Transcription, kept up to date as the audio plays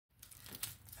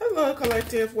Hello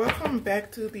collective, welcome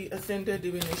back to the Ascended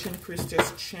Divination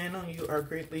Priestess channel. You are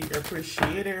greatly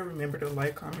appreciated. Remember to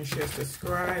like, comment, share,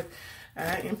 subscribe.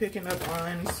 I am picking up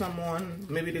on someone,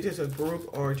 maybe this is a group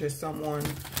or just someone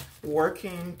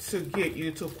working to get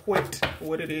you to quit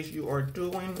what it is you are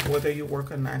doing, whether you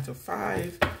work a 9 to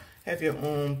 5, have your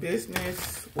own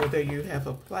business, whether you have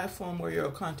a platform where you're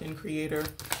a content creator.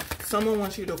 Someone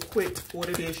wants you to quit what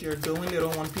it is you're doing. They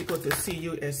don't want people to see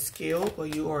you as skilled,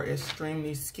 but you are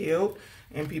extremely skilled.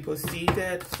 And people see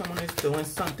that someone is doing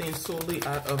something solely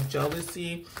out of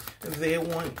jealousy. They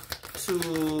want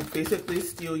to basically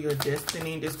steal your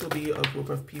destiny. This could be a group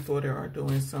of people that are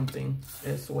doing something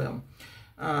as well.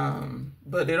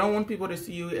 But they don't want people to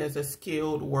see you as a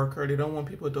skilled worker. They don't want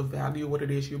people to value what it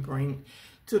is you bring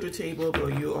to the table,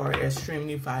 but you are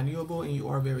extremely valuable and you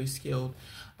are very skilled.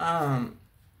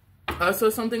 Also,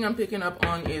 something I'm picking up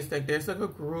on is that there's like a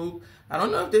group. I don't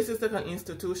know if this is like an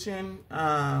institution.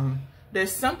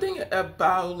 There's something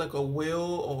about like a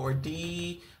will or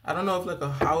deed. I don't know if like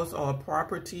a house or a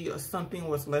property or something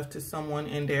was left to someone,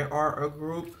 and there are a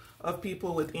group of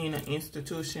people within an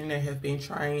institution that have been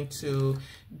trying to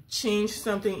change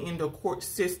something in the court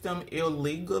system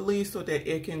illegally so that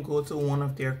it can go to one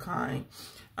of their kind.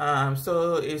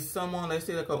 So if someone, let's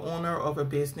say like an owner of a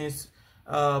business,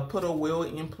 put a will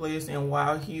in place, and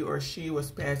while he or she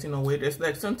was passing away, there's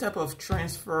like some type of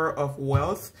transfer of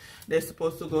wealth that's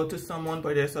supposed to go to someone,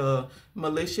 but there's a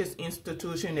malicious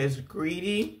institution that's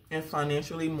greedy and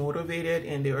financially motivated,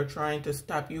 and they are trying to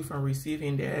stop you from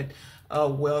receiving that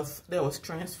wealth that was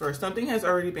transferred. Something has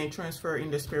already been transferred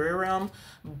in the spirit realm,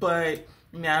 but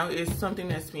now it's something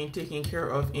that's being taken care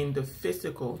of in the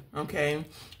physical, okay?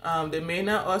 They may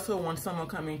not also want someone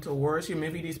coming towards you.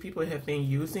 Maybe these people have been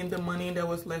using the money that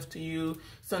was left to you,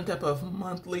 some type of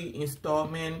monthly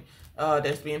installment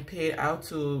that's being paid out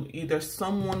to either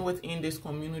someone within this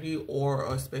community or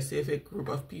a specific group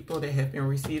of people that have been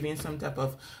receiving some type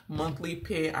of monthly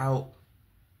payout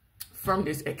from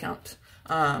this account.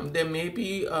 There may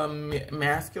be a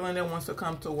masculine that wants to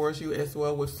come towards you as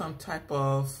well with some type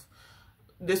of,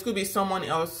 this could be someone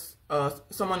else,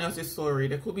 someone else's story.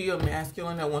 There could be a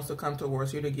masculine that wants to come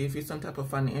towards you to give you some type of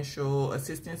financial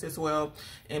assistance as well.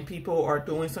 And people are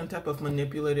doing some type of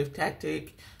manipulative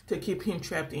tactic to keep him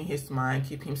trapped in his mind,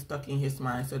 keep him stuck in his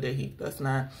mind so that he does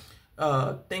not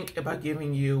think about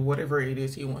giving you whatever it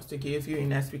is he wants to give you.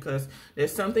 And that's because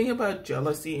there's something about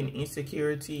jealousy and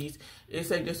insecurities. It's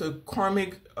like there's a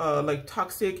karmic, like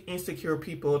toxic, insecure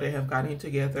people that have gotten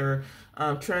together,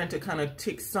 trying to kind of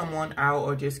take someone out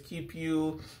or just keep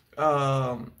you,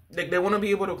 like they want to be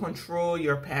able to control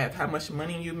your path, how much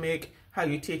money you make, how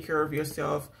you take care of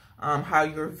yourself, how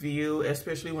you're viewed,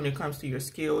 especially when it comes to your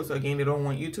skills. Again, they don't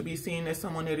want you to be seen as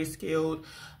someone that is skilled,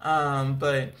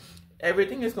 but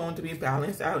everything is going to be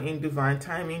balanced out in divine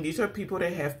timing. These are people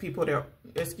that have people that,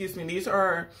 excuse me, these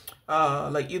are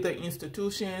like either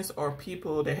institutions or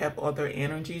people that have other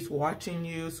energies watching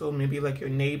you. So maybe like your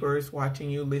neighbors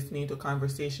watching you, listening to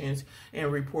conversations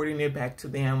and reporting it back to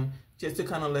them just to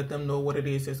kind of let them know what it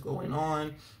is that's going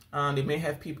on. They may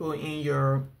have people in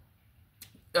your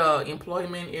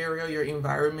employment area, your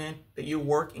environment that you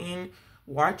work in,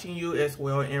 watching you as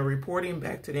well and reporting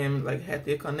back to them, like have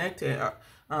they connected.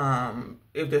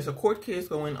 If there's a court case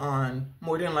going on,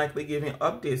 more than likely giving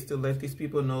updates to let these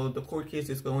people know the court case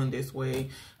is going this way.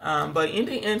 But in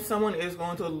the end, someone is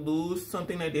going to lose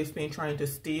something that they've been trying to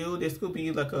steal. This could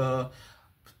be like a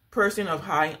person of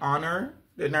high honor.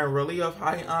 They're not really of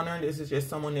high honor. This is just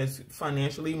someone that's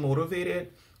financially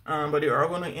motivated. But they are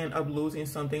going to end up losing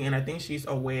something, and I think she's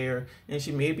aware, and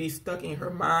she may be stuck in her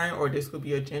mind, or this could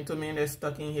be a gentleman that's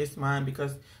stuck in his mind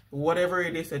because whatever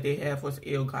it is that they have was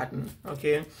ill-gotten,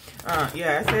 okay?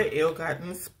 Yeah, I said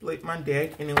ill-gotten, split my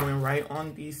deck, and it went right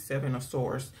on the 7 of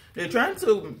Swords. They're trying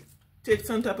to take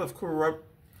some type of corrupt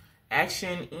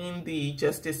action in the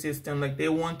justice system, like they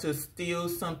want to steal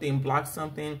something, block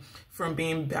something from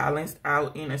being balanced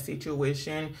out in a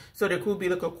situation. So there could be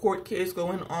like a court case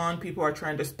going on. People are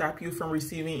trying to stop you from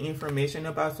receiving information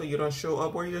about, so you don't show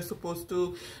up where you're supposed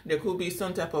to. There could be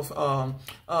some type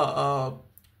of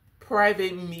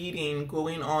private meeting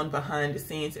going on behind the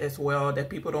scenes as well that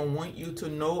people don't want you to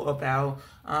know about,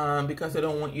 because they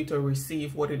don't want you to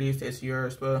receive what it is that's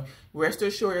yours. But rest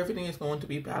assured, everything is going to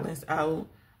be balanced out.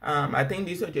 I think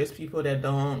these are just people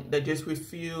that just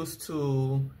refuse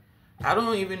to, I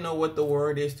don't even know what the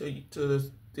word is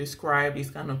to describe these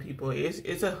kind of people.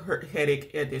 It's a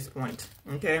headache at this point,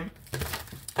 okay?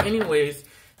 Anyways,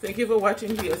 thank you for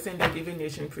watching the Ascended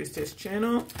Divination Priestess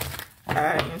channel.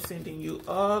 I am sending you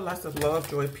all lots of love,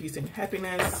 joy, peace, and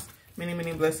happiness. Many,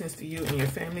 many blessings to you and your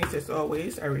families. As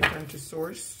always, I return to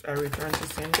source. I return to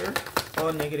sender.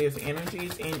 All negative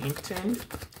energies in intent,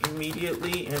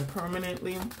 immediately and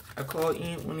permanently. I call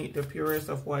in only the purest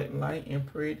of white light and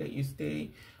pray that you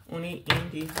stay only in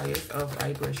the highest of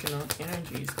vibrational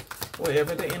energies.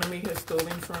 Whatever the enemy has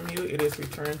stolen from you, it is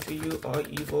returned to you. All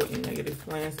evil and negative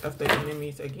plans of the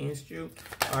enemies against you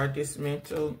are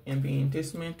dismantled and being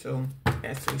dismantled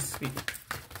as we speak.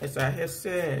 As I have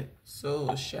said,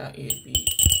 so shall it be.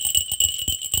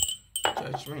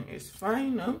 Judgment is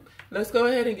final. Let's go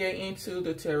ahead and get into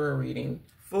the tarot reading,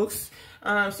 folks.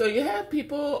 So you have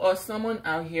people or someone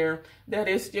out here that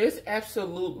is just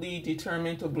absolutely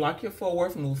determined to block your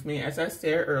forward movement. As I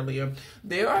said earlier,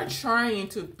 they are trying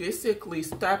to basically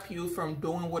stop you from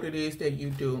doing what it is that you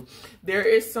do. There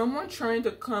is someone trying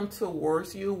to come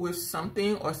towards you with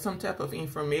something or some type of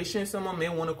information. Someone may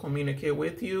want to communicate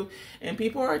with you, and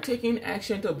people are taking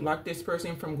action to block this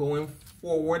person from going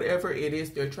for whatever it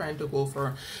is they're trying to go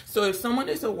for. So if someone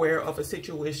is aware of a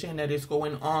situation that is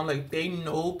going on, like they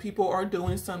know people are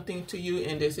doing something to you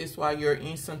and this is why you're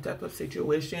in some type of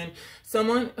situation,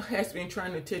 someone has been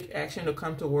trying to take action to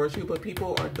come towards you, but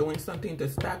people are doing something to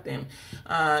stop them.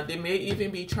 They may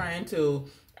even be trying to,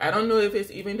 I don't know if it's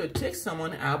even to take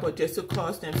someone out, but just to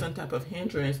cause them some type of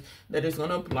hindrance that is going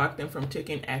to block them from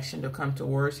taking action to come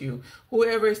towards you.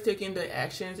 Whoever is taking the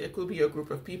actions, it could be a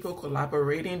group of people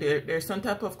collaborating. There's some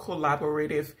type of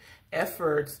collaborative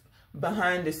efforts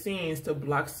behind the scenes to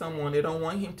block someone. They don't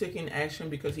want him taking action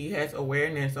because he has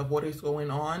awareness of what is going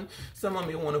on. Someone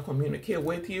may want to communicate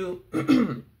with you.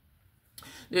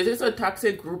 This is a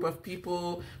toxic group of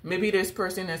people. Maybe this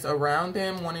person that's around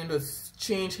them wanting to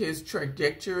change his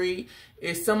trajectory.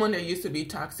 Is someone that used to be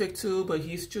toxic too, but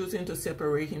he's choosing to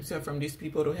separate himself from these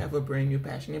people to have a brand new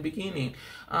passionate beginning.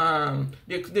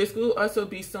 This could also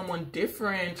be someone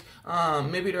different.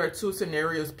 Maybe there are two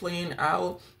scenarios playing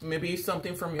out. Maybe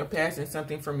something from your past and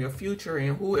something from your future.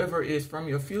 And whoever is from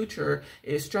your future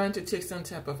is trying to take some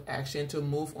type of action to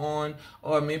move on,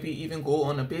 or maybe even go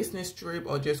on a business trip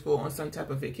or just go on some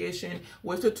type of vacation.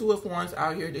 With the Two of Wands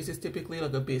out here, this is typically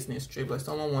like a business trip. Like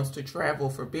someone wants to travel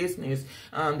for business.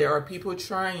 There are people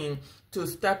trying to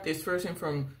stop this person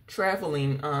from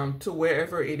traveling to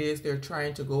wherever it is they're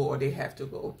trying to go or they have to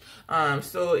go.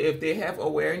 So if they have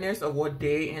awareness of what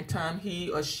day and time he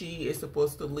or she is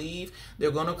supposed to leave, they're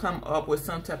going to come up with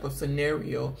some type of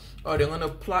scenario, or they're going to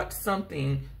plot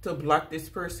something to block this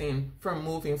person from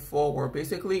moving forward.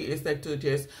 Basically, it's like to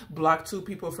just block two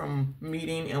people from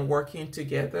meeting and working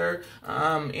together.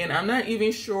 And I'm not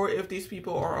even sure if these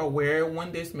people are aware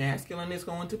when this masculine is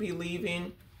going to be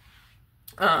leaving.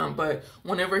 But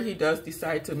whenever he does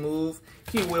decide to move,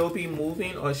 he will be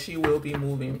moving or she will be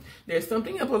moving. There's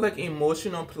something about like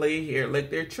emotional play here.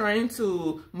 Like they're trying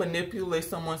to manipulate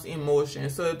someone's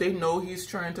emotions. So if they know he's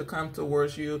trying to come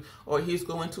towards you, or he's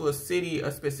going to a city,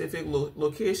 a specific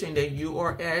location that you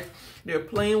are at, they're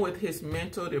playing with his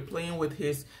mental, they're playing with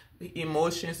his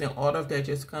emotions and all of that,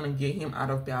 just kind of get him out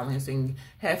of balance and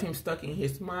have him stuck in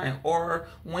his mind. Or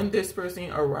when this person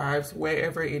arrives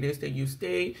wherever it is that you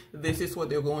stay, this is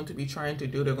what they're going to be trying to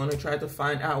do. They're going to try to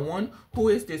find out, one, who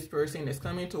is this person that's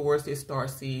coming towards this star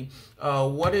seed?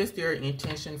 What is their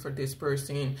intention for this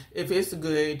person? If it's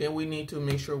good, then we need to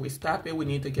make sure we stop it. We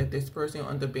need to get this person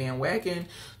on the bandwagon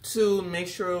to make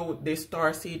sure this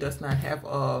star seed does not have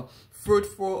a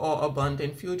fruitful or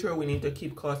abundant future. We need to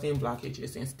keep causing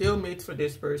blockages and stalemates for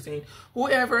this person.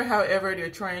 Whoever, however,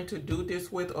 they're trying to do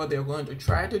this with, or they're going to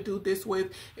try to do this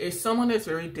with, is someone that's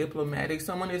very diplomatic.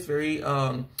 Someone that's very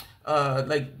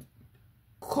like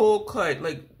cold cut.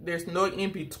 Like there's no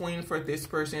in between for this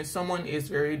person. Someone is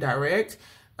very direct.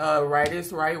 Right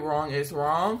is right, wrong is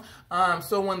wrong.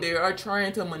 So when they are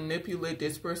trying to manipulate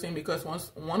this person, because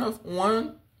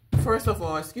first of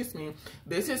all,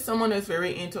 this is someone that's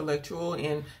very intellectual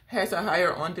and has a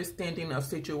higher understanding of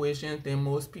situations than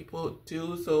most people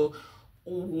do. So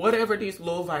whatever these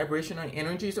low vibrational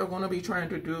energies are going to be trying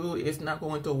to do is not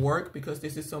going to work, because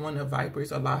this is someone that vibrates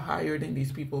a lot higher than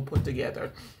these people put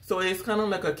together. So it's kind of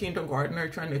like a kindergartner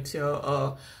trying to tell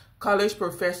a college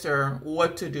professor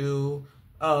what to do,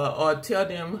 or tell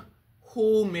them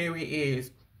who Mary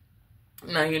is.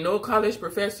 Now, you know, college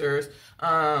professors,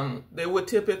 they would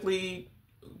typically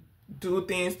do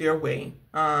things their way.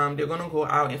 They're going to go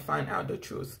out and find out the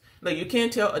truth. Like, you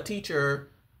can't tell a teacher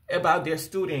about their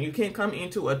student. You can't come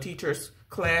into a teacher's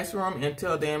classroom and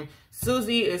tell them,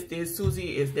 Susie is this,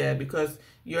 Susie is that, because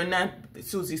you're not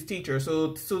Susie's teacher.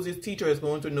 So Susie's teacher is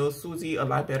going to know Susie a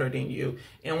lot better than you.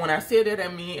 And when I say that, I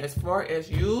mean, as far as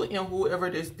you and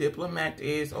whoever this diplomat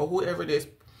is, or whoever this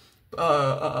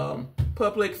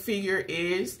public figure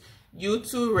is, you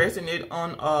two resonate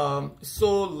on a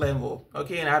soul level,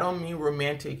 okay? And I don't mean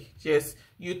romantic, just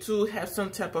you two have some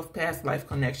type of past life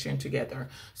connection together.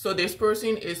 So this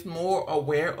person is more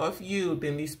aware of you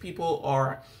than these people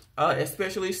are,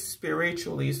 especially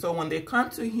spiritually. So when they come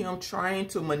to him trying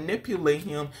to manipulate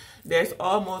him, that's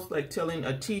almost like telling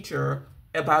a teacher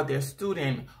about their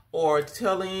student, or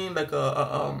telling like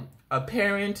a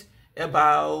parent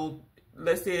about,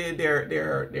 let's say,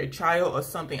 their child or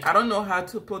something. I don't know how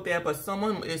to put that, but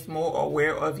someone is more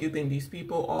aware of you than these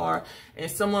people are,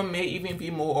 and someone may even be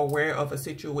more aware of a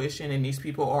situation and these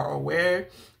people are aware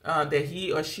that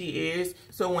he or she is.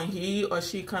 So when he or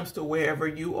she comes to wherever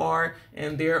you are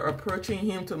and they're approaching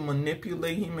him to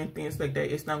manipulate him and things like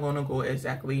that, it's not going to go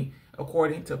exactly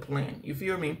according to plan. You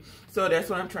feel me? So that's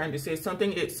what I'm trying to say.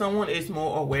 Someone is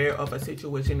more aware of a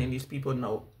situation than these people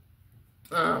know.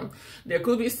 There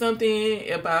could be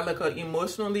something about like an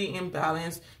emotionally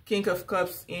imbalanced King of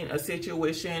Cups in a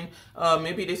situation.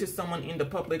 Maybe this is someone in the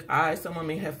public eye. Someone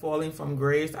may have fallen from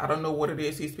grace. I don't know what it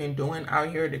is he's been doing out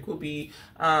here. There could be,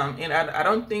 and I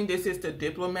don't think this is the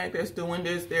diplomat that's doing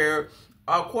this. There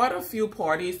are quite a few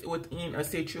parties within a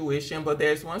situation, but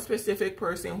there's one specific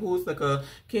person who's like a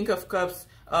King of Cups,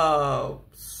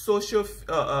 social,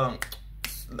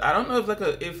 I don't know if like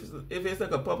if it's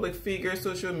like a public figure,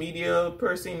 social media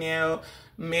personnel,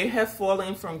 may have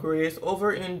fallen from grace,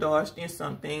 overindulged in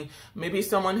something. Maybe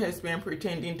someone has been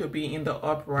pretending to be in the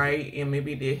upright and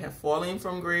maybe they have fallen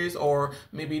from grace, or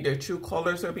maybe their true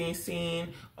colors are being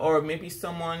seen, or maybe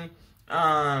someone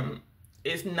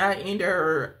is not in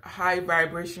their high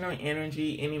vibrational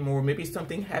energy anymore. Maybe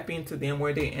something happened to them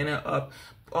where they ended up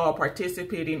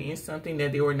participating in something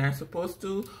that they were not supposed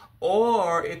to.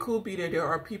 Or it could be that there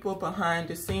are people behind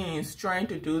the scenes trying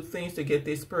to do things to get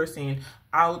this person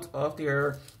out of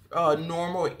their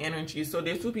normal energy. So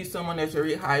this would be someone that's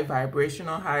very high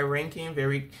vibrational, high ranking,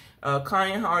 very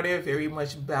kind-hearted, very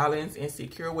much balanced and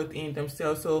secure within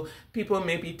themselves. So people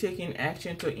may be taking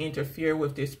action to interfere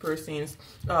with this person's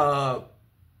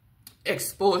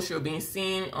exposure, being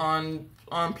seen on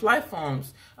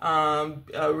platforms,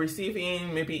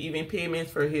 receiving maybe even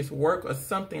payments for his work or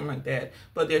something like that.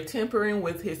 But they're tampering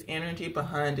with his energy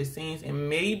behind the scenes, and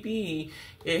maybe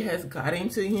it has gotten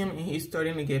to him and he's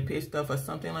starting to get pissed off or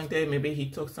something like that. Maybe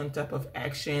he took some type of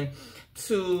action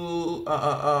to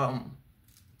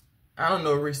I don't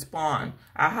know, respond.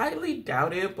 I highly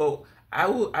doubt it, but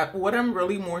what I'm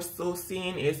really more so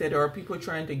seeing is that there are people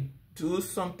trying to do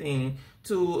something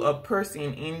to a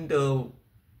person in the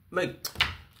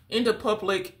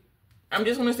public. I'm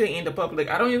just going to say in the public.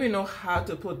 I don't even know how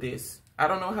to put this. I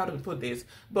don't know how to put this.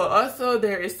 But also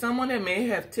there is someone that may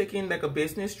have taken like a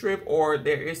business trip, or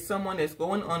there is someone that's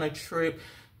going on a trip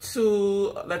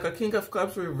to like a King of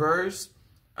Cups reverse.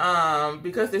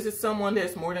 Because this is someone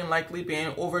that's more than likely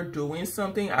been overdoing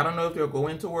something. I don't know if they're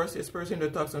going towards this person to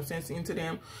talk some sense into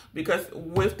them, because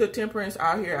with the temperance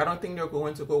out here, I don't think they're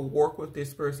going to go work with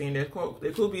this person. There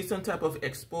could be some type of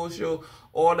exposure,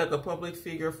 or like a public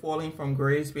figure falling from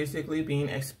grace, basically being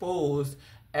exposed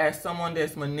as someone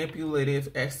that's manipulative,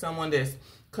 as someone that's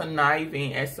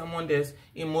conniving, as someone that's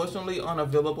emotionally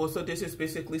unavailable. So this is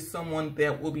basically someone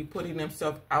that will be putting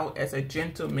themselves out as a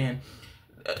gentleman.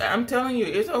 I'm telling you,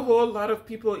 it's a whole lot of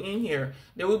people in here.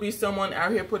 There will be someone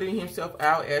out here putting himself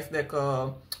out as like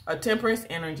a temperance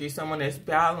energy, someone that's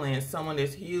balanced, someone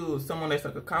that's healed, someone that's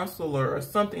like a counselor or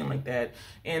something like that.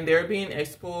 And they're being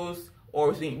exposed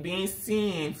or being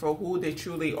seen for who they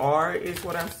truly are is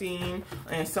what I'm seeing.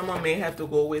 And someone may have to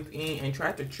go within and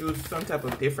try to choose some type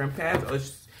of different path, or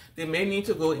they may need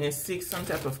to go and seek some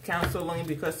type of counseling,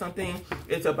 because something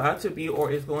is about to be or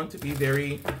is going to be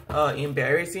very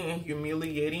embarrassing and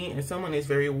humiliating, and someone is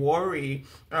very worried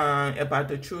about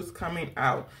the truth coming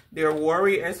out. They're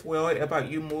worried as well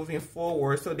about you moving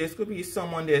forward. So this could be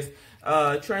someone that's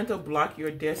trying to block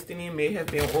your destiny, may have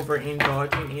been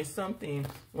overindulging in something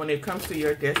when it comes to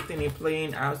your destiny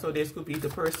playing out. So this could be the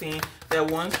person that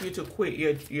wants you to quit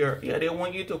they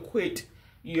want you to quit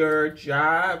your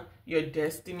job, your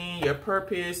destiny, your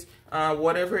purpose,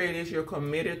 whatever it is you're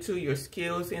committed to, your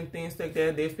skills and things like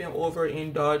that. They've been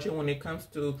overindulging when it comes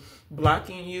to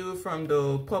blocking you from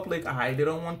the public eye. They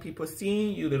don't want people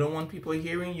seeing you. They don't want people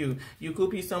hearing you. You could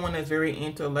be someone that's very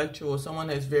intellectual, someone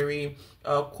that's very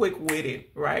quick-witted,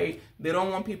 right? They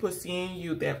don't want people seeing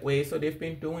you that way. So they've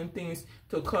been doing things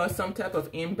to cause some type of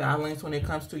imbalance when it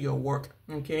comes to your work,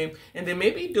 okay? And they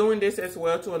may be doing this as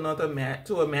well to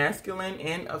a masculine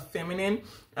and a feminine.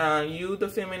 You, the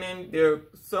feminine, they're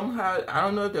somehow, I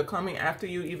don't know if they're coming after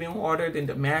you even harder than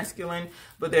the masculine,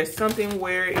 but there's something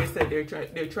where it's that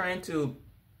they're trying to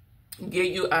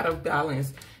get you out of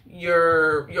balance.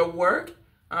 your work,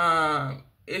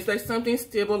 it's like something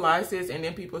stabilizes and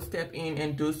then people step in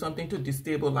and do something to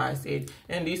destabilize it.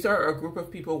 And these are a group of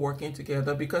people working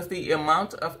together, because the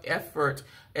amount of effort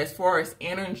as far as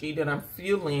energy that I'm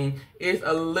feeling is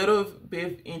a little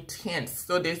bit intense.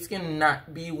 So this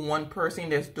cannot be one person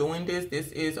that's doing this. This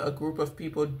is a group of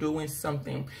people doing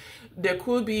something. There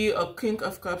could be a King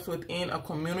of Cups within a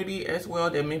community as well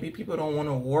that maybe people don't want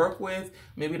to work with.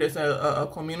 Maybe there's a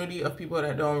community of people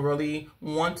that don't really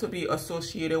want to be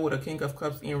associated with a King of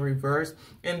Cups in reverse.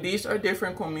 And these are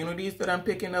different communities that I'm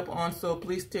picking up on. So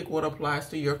please take what applies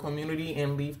to your community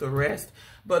and leave the rest.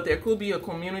 But there could be a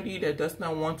community that does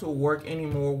not want to work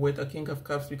anymore with a King of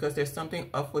Cups because there's something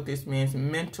up with this man's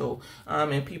mental.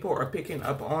 And people are picking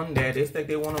up on that. It's like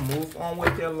they want to move on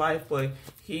with their life, but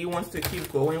he wants to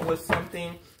keep going with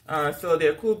something. So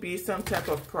there could be some type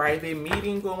of private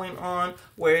meeting going on,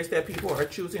 where it's that people are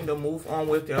choosing to move on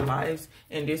with their lives.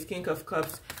 And this King of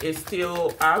Cups is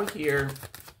still out here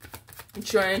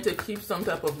trying to keep some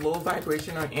type of low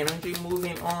vibrational energy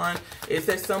moving on. It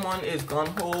says someone is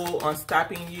gung-ho on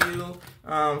stopping you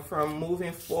from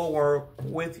moving forward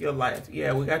with your life.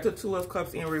 Yeah, we got the Two of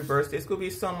Cups in reverse. This could be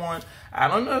someone, I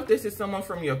don't know if this is someone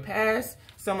from your past,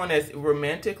 someone that's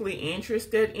romantically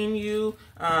interested in you,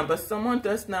 but someone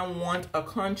does not want a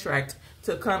contract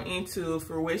to come into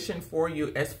fruition for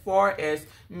you, as far as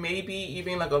maybe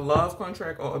even like a love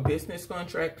contract or a business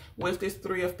contract. With this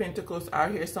Three of Pentacles out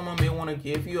here, someone may want to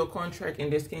give you a contract,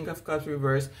 and this King of Cups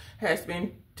reverse has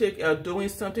been doing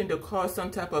something to cause some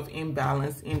type of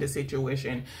imbalance in the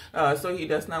situation. So he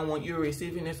does not want you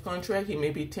receiving this contract. He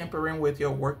may be tampering with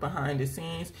your work behind the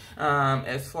scenes,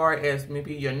 as far as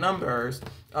maybe your numbers,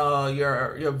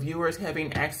 your viewers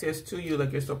having access to you,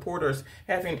 like your supporters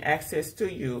having access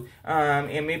to you,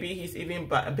 and maybe he's even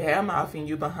bad-mouthing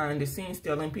you behind the scenes,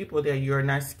 telling people that you're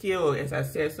not skilled, as I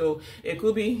said. So it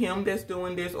could be him that's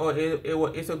doing this, or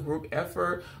it's a group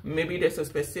effort. Maybe there's a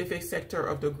specific sector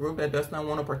of the group that does not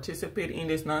want to participate in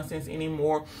this nonsense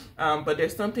anymore, but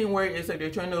there's something where it's like they're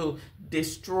trying to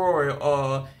destroy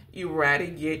or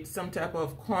eradicate some type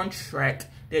of contract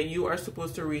that you are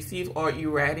supposed to receive, or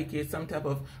eradicate some type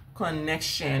of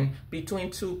connection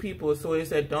between two people. So it's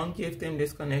that don't give them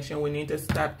this connection. We need to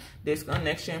stop this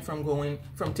connection from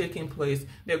taking place.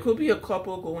 There could be a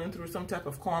couple going through some type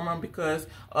of karma because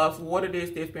of what it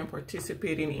is they've been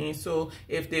participating in. So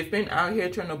if they've been out here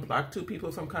trying to block two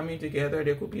people from coming together,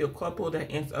 there could be a couple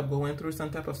that ends up going through some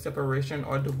type of separation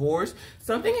or divorce.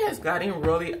 Something has gotten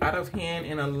really out of hand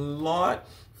in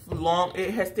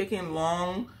it has taken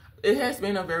long. It has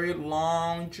been a very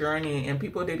long journey, and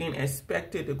people didn't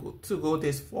expect it to go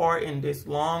this far and this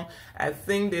long. I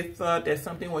think they thought that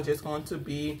something was just going to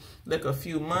be like a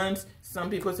few months. Some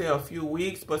people say a few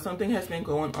weeks, but something has been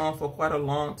going on for quite a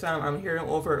long time. I'm hearing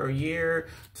over a year,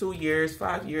 2 years,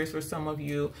 5 years for some of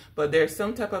you. But there's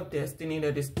some type of destiny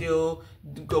that is still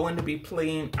going to be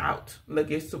playing out like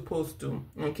it's supposed to,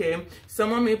 okay?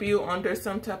 Someone may be under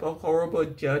some type of horrible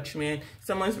judgment.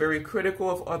 Someone's very critical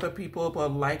of other people,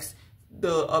 but likes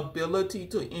the ability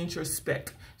to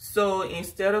introspect. So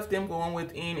instead of them going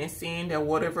within and seeing that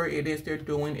whatever it is they're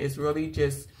doing is really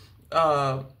just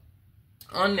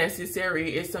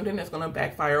unnecessary, it's something that's going to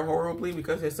backfire horribly,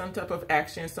 because there's some type of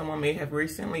action someone may have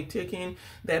recently taken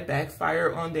that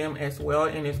backfire on them as well,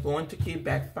 and it's going to keep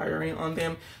backfiring on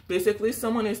them. Basically,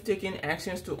 someone is taking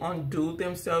actions to undo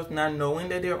themselves, not knowing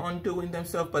that they're undoing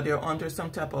themselves, but they're under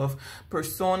some type of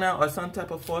persona or some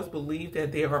type of false belief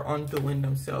that they are undoing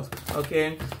themselves,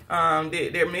 okay?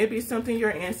 There may be something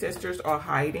your ancestors are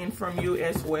hiding from you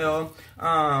as well.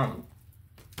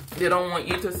 They don't want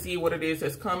you to see what it is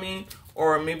that's coming,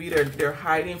 or maybe they're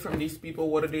hiding from these people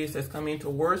what it is that's coming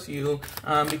towards you,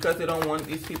 because they don't want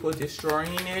these people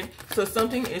destroying it. So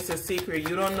something is a secret.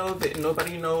 You don't know, that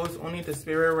nobody knows, only the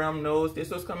spirit realm knows. This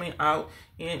was coming out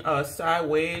in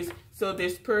sideways. So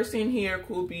this person here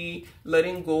could be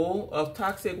letting go of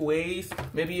toxic ways,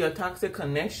 maybe a toxic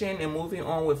connection, and moving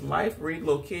on with life,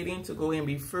 relocating to go and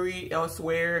be free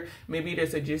elsewhere. Maybe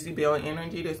there's a Jezebel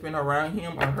energy that's been around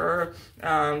him or her,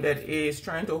 that is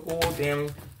trying to hold them,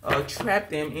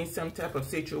 trap them in some type of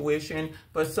situation,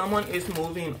 but someone is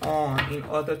moving on in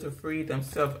order to free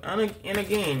themselves. And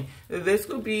again, this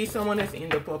could be someone that's in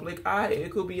the public eye. It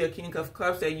could be a King of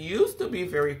Cups that used to be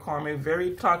very karmic,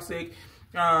 very toxic,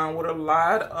 with a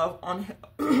lot of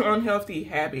unhealthy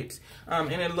habits.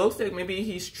 And it looks like maybe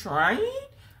he's trying,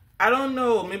 I don't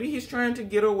know, maybe he's trying to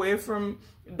get away from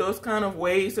those kind of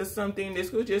ways or something.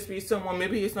 This could just be someone,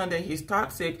 maybe it's not that he's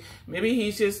toxic, maybe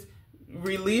he's just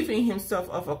relieving himself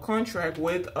of a contract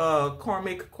with a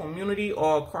karmic community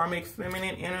or karmic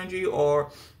feminine energy, or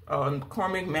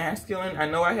karmic masculine. I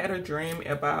know I had a dream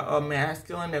about a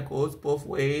masculine that goes both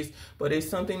ways, but it's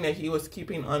something that he was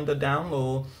keeping on the down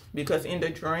low, because in the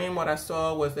dream what I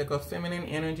saw was like a feminine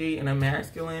energy and a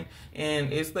masculine,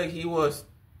 and it's like he was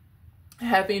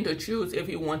having to choose if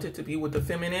he wanted to be with the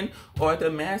feminine or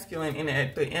the masculine, and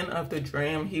at the end of the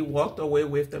dream he walked away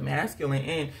with the masculine,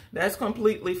 and that's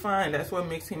completely fine. That's what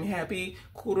makes him happy.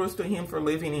 Kudos to him for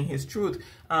living in his truth.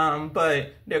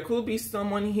 But there could be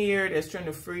someone here that's trying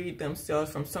to free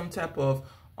themselves from some type of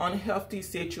unhealthy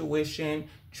situation,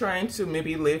 trying to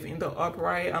maybe live in the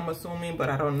upright, I'm assuming, but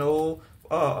I don't know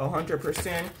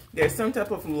 100%. There's some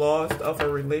type of loss of a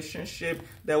relationship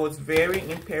that was very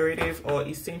imperative or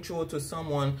essential to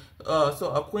someone.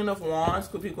 So a Queen of Wands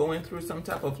could be going through some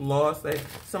type of loss, like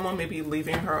someone may be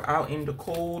leaving her out in the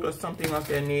cold or something of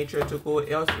that nature to go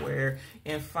elsewhere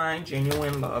and find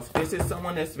genuine love. This is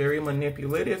someone that's very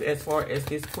manipulative as far as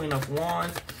this Queen of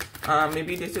Wands.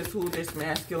 Maybe this is who this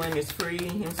masculine is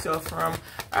freeing himself from.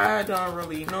 I don't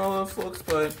really know, folks,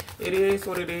 but it is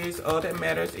what it is. All that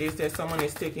matters is that someone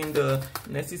is taking the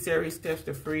necessary steps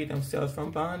to free themselves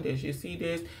from bondage. You see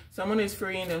this? Someone is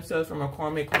freeing themselves from a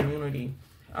karmic community.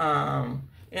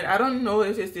 And I don't know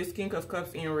if it's this King of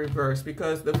Cups in reverse,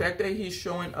 because the fact that he's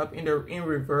showing up in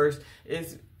reverse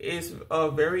is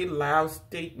a very loud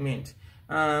statement.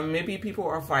 Maybe people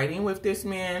are fighting with this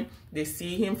man. They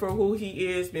see him for who he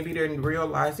is. Maybe they're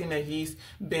realizing that he's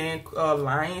been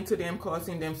lying to them,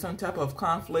 causing them some type of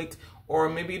conflict. Or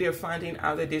maybe they're finding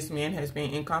out that this man has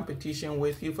been in competition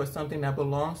with you for something that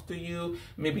belongs to you.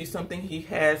 Maybe something he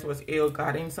has was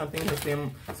ill-gotten. Someone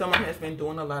has been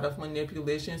doing a lot of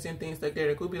manipulations and things like that.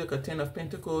 It could be like a 10 of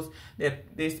Pentacles,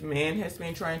 that this man has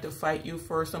been trying to fight you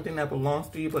for something that belongs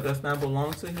to you but does not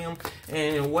belong to him.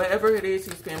 And whatever it is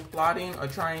he's been plotting or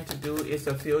trying to do is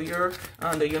a failure.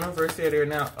 The universe said they're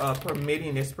now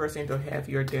permitting this person to have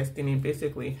your destiny,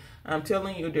 basically. I'm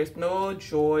telling you, there's no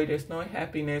joy, there's no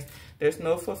happiness, there's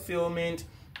no fulfillment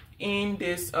in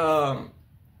this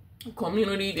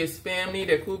community, this family.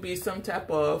 There could be some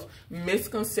type of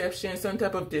misconception, some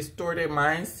type of distorted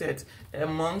mindset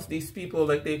amongst these people.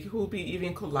 Like they could be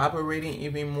even collaborating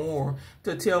even more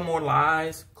to tell more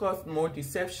lies, cause more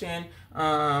deception.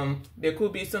 There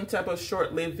could be some type of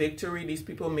short-lived victory these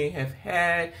people may have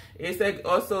had. It's like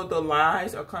also the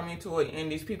lies are coming to an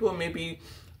end. These people may be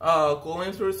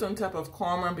going through some type of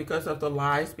karma because of the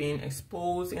lies being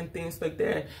exposed and things like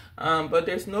that. But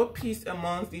there's no peace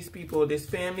amongst these people, this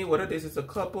family, whether this is a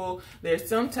couple. There's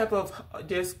some type of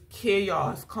just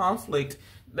chaos, conflict,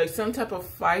 like some type of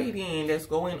fighting that's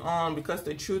going on because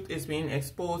the truth is being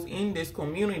exposed in this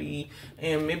community.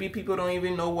 And maybe people don't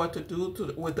even know what to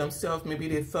do with themselves. Maybe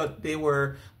they thought they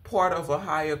were part of a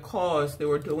higher cause. They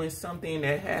were doing something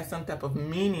that has some type of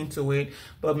meaning to it,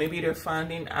 but maybe they're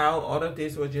finding out all of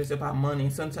this was just about money,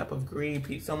 some type of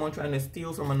greed, someone trying to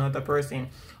steal from another person,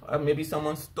 or maybe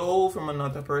someone stole from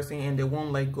another person and they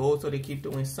won't let go, so they keep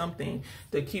doing something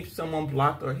to keep someone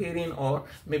blocked or hidden. Or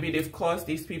maybe they've caused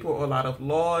these people a lot of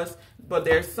loss, but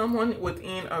there's someone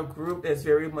within a group that's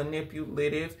very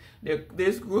manipulative.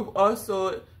 This group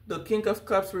also, the King of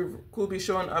Cups could be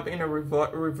showing up in a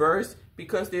reverse,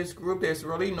 because this group, there's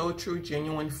really no true,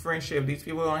 genuine friendship. These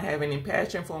people don't have any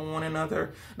passion for one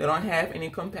another. They don't have any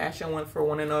compassion for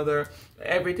one another.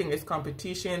 Everything is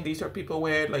competition. These are people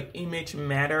where like image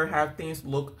matter, how things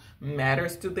look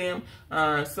matters to them.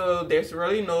 So there's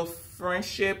really no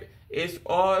friendship. It's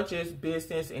all just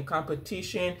business and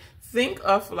competition. Think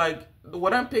of like,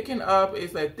 what I'm picking up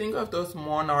is like, think of those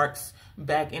monarchs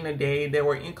back in the day that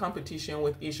were in competition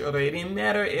with each other. It didn't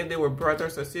matter if they were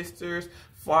brothers or sisters,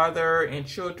 father and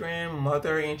children,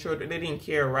 mother and children. They didn't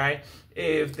care, right?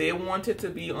 If they wanted to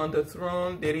be on the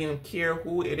throne, they didn't care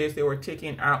who it is they were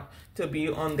taking out to be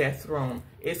on that throne.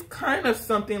 It's kind of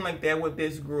something like that with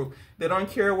this group. They don't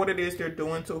care what it is they're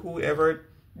doing to whoever.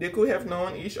 They could have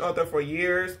known each other for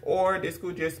years, or this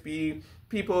could just be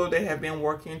people that have been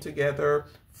working together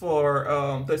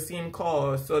for the same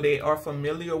cause, so they are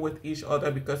familiar with each other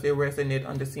because they resonate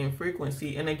on the same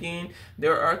frequency. And again,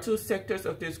 there are two sectors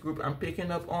of this group I'm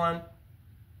picking up on.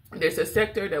 There's a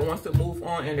sector that wants to move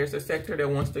on, and there's a sector that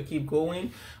wants to keep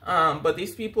going. But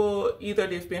these people, either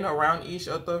they've been around each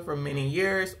other for many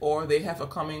years, or they have a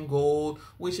common goal,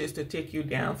 which is to take you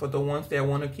down, for the ones that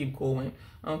want to keep going.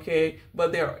 Okay,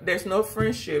 but there's no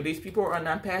friendship. These people are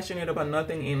not passionate about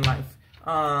nothing in life.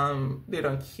 They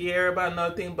don't care about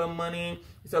nothing but money.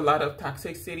 It's a lot of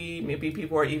toxicity. Maybe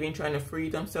people are even trying to free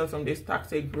themselves from this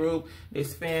toxic group,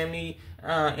 this family.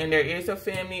 And there is a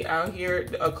family out here,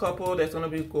 a couple that's going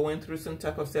to be going through some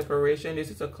type of separation. This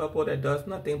is a couple that does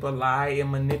nothing but lie and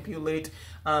manipulate.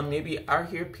 Maybe out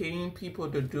here paying people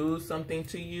to do something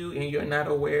to you and you're not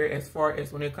aware, as far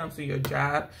as when it comes to your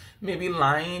job. Maybe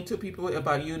lying to people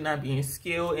about you not being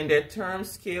skilled. And that term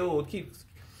skilled keeps...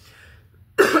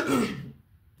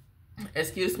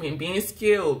 excuse me, being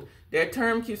skilled, that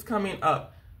term keeps coming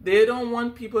up. They don't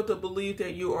want people to believe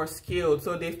that you are skilled,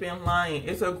 so they've been lying.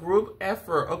 It's a group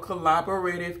effort, a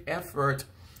collaborative effort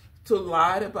to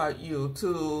lie about you,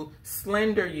 to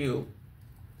slander you,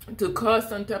 to cause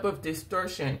some type of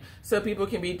distortion, so people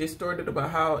can be distorted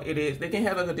about how it is. They can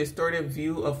have like a distorted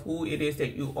view of who it is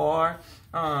that you are,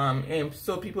 and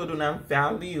so people do not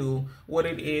value what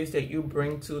it is that you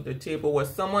bring to the table. What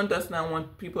someone does not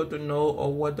want people to know,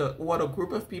 or what a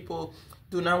group of people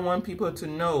do not want people to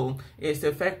know, is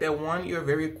the fact that, one, you're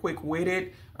very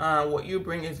quick-witted. What you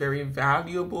bring is very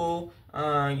valuable.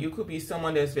 You could be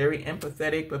someone that's very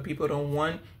empathetic, but people don't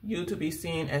want you to be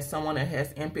seen as someone that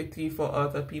has empathy for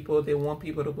other people. They want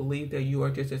people to believe that you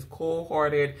are just as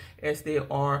cold-hearted as they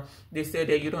are. They say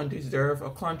that you don't deserve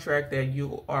a contract that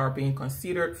you are being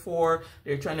considered for.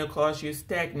 They're trying to cause you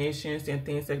stagnations and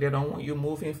things like that. They don't want you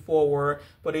moving forward.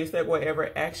 But it's like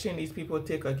whatever action these people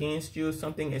take against you,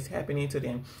 something is happening to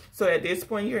them. So at this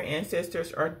point, your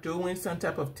ancestors are doing some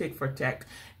type of tit for tat,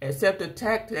 except the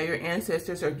tact that your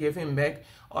ancestors are giving back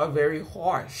are very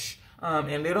harsh.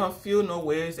 And they don't feel no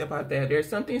ways about that. There's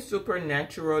something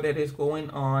supernatural that is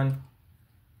going on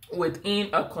within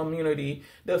a community.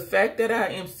 The fact that I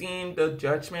am seeing the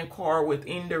Judgment card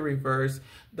within the reverse,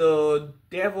 the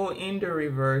Devil in the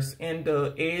reverse, and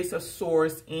the Ace of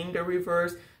Swords in the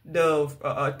reverse,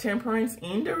 the Temperance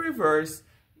in the reverse,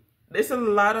 there's a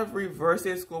lot of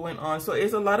reverses going on. So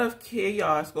it's a lot of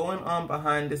chaos going on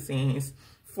behind the scenes.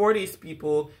 For these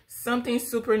people, something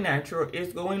supernatural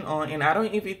is going on, and I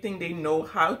don't even think they know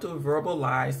how to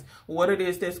verbalize what it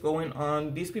is that's going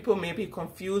on. These people may be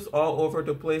confused all over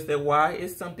the place, that why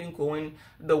is something going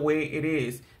the way it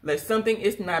is. Like something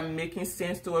is not making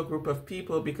sense to a group of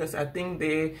people, because I think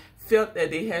they felt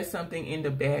that they had something in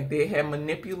the bag. They had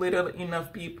manipulated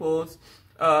enough people's.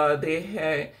 They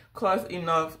had caused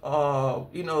enough,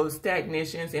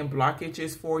 stagnations and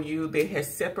blockages for you. They had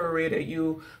separated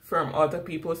you from other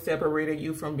people, separated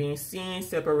you from being seen,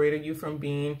 separated you from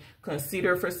being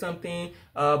considered for something,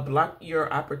 blocked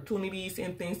your opportunities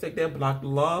and things like that, blocked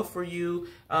love for you.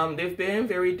 They've been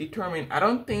very determined. I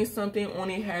don't think something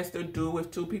only has to do with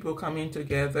two people coming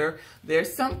together.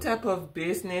 There's some type of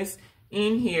business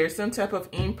in here, some type of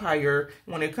empire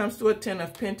when it comes to a 10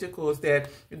 of Pentacles that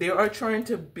they are trying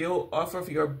to build off of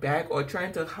your back, or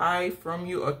trying to hide from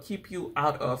you or keep you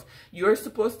out of. You're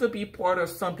supposed to be part of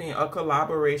something, a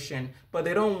collaboration, but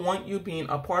they don't want you being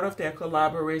a part of that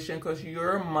collaboration because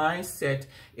your mindset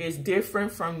is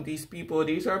different from these people.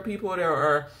 These are people that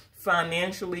are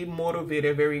financially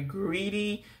motivated, very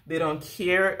greedy. They don't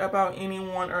care about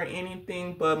anyone or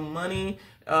anything but money.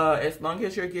 As long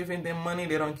as you're giving them money,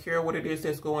 they don't care what it is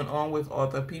that's going on with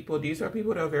other people. These are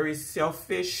people that are very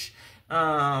selfish,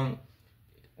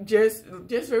 just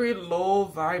very low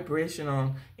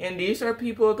vibrational. And these are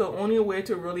people, the only way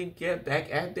to really get back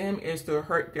at them is to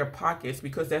hurt their pockets,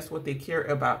 because that's what they care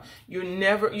about. You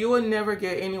will never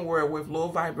get anywhere with low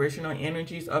vibrational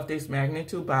energies of this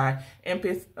magnitude by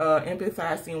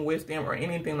empathizing with them or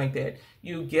anything like that.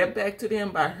 You get back to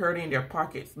them by hurting their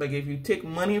pockets. Like if you take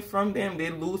money from them, they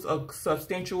lose a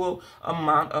substantial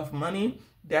amount of money.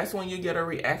 That's when you get a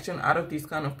reaction out of these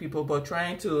kind of people. But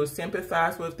trying to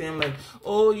sympathize with them, like,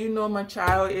 oh, my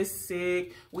child is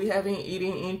sick, we haven't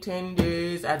eaten in 10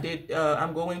 days,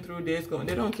 I'm going through this.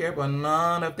 They don't care about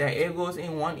none of that. It goes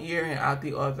in one ear and out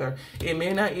the other. It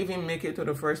may not even make it to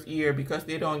the first ear, because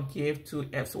they don't give two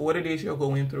F's what it is you're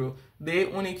going through. They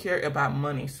only care about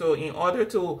money. So in order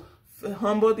to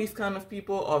humble these kind of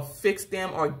people, or fix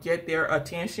them, or get their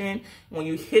attention, when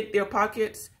you hit their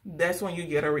pockets, that's when you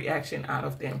get a reaction out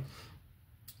of them.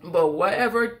 But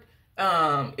whatever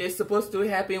is supposed to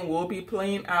happen will be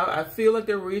playing out. I feel like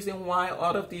the reason why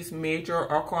all of these major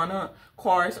arcana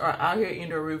cards are out here in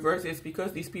the reverse is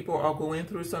because these people are going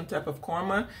through some type of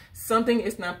karma. Something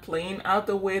is not playing out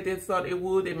the way they thought it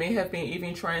would. They may have been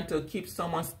even trying to keep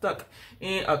someone stuck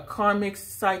in a karmic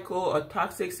cycle, a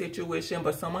toxic situation,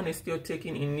 but someone is still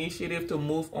taking initiative to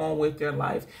move on with their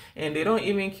life. And they don't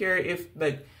even care if,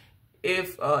 like,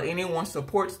 if anyone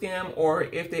supports them, or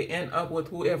if they end up with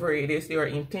whoever it is they are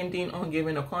intending on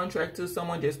giving a contract to,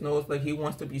 someone just knows like he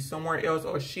wants to be somewhere else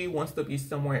or she wants to be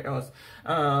somewhere else.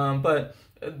 But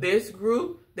this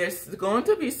group, there's going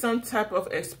to be some type of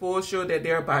exposure that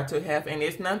they're about to have, and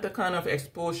it's not the kind of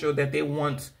exposure that they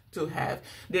want to have.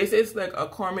 This is like a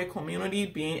karmic community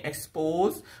being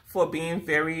exposed for being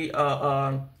very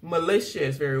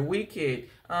malicious, very wicked.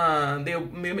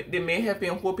 They may have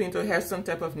been hoping to have some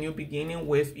type of new beginning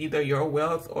with either your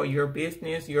wealth or your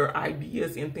business, your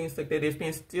ideas and things like that. They've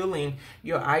been stealing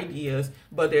your ideas,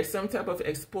 but there's some type of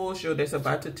exposure that's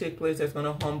about to take place that's going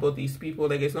to humble these people.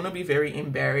 Like, it's going to be very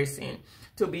embarrassing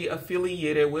to be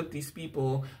affiliated with these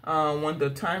people when the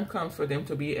time comes for them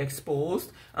to be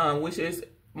exposed, which is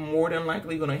more than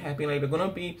likely going to happen. Like, they're going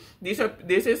to be, this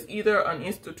is either an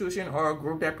institution or a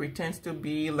group that pretends to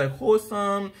be like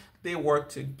wholesome. They work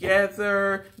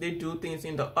together. They do things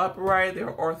in the upright. They're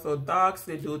orthodox.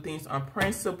 They do things on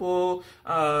principle.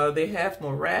 They have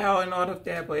morale and all of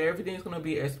that, but everything's going to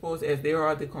be exposed as they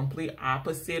are the complete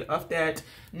opposite of that.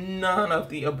 None of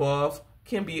the above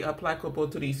can be applicable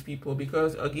to these people,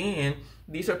 because again,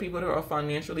 these are people that are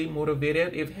financially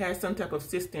motivated. It has some type of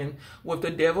system. With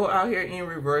the devil out here in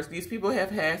reverse, these people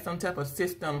have had some type of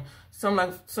system, some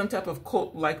type of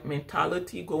cult-like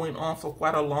mentality going on for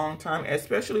quite a long time,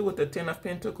 especially with the 10 of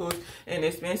Pentacles. And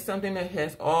it's been something that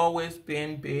has always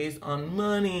been based on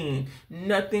money,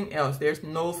 nothing else. There's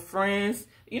no friends.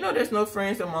 You know, there's no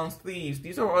friends amongst thieves.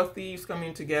 These are all thieves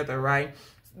coming together, right?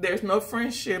 There's no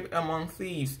friendship among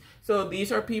thieves. So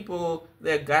these are people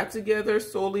that got together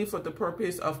solely for the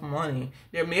purpose of money.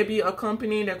 There may be a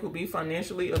company that could be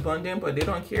financially abundant, but they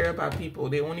don't care about people.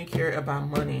 They only care about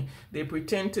money. They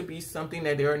pretend to be something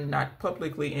that they are not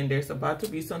publicly, and there's about to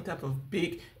be some type of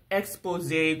big expose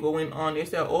going on. They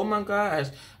said, oh my gosh,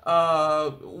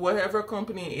 whatever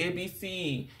company,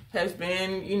 ABC, has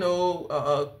been, you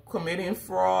know, committing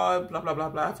fraud, blah, blah, blah,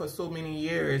 blah, for so many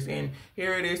years. And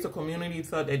here it is, the community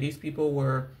thought that these people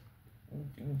were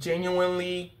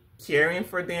genuinely caring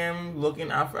for them,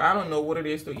 looking out for, I don't know what it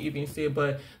is to even say,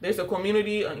 but there's a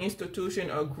community, an institution,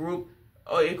 a group,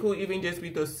 or it could even just be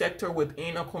the sector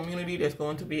within a community that's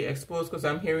going to be exposed, because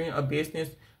I'm hearing a business,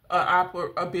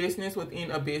 a business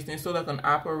within a business, so like an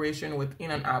operation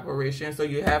within an operation. So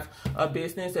you have a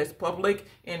business that's public,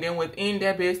 and then within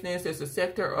that business, there's a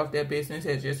sector of that business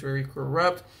that's just very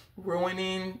corrupt,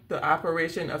 ruining the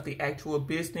operation of the actual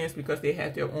business because they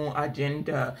have their own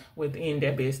agenda within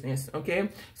their business. Okay,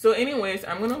 so anyways,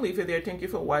 I'm gonna leave it there. Thank you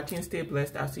for watching. Stay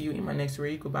blessed. I'll see you in my next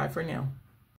read. Goodbye for now.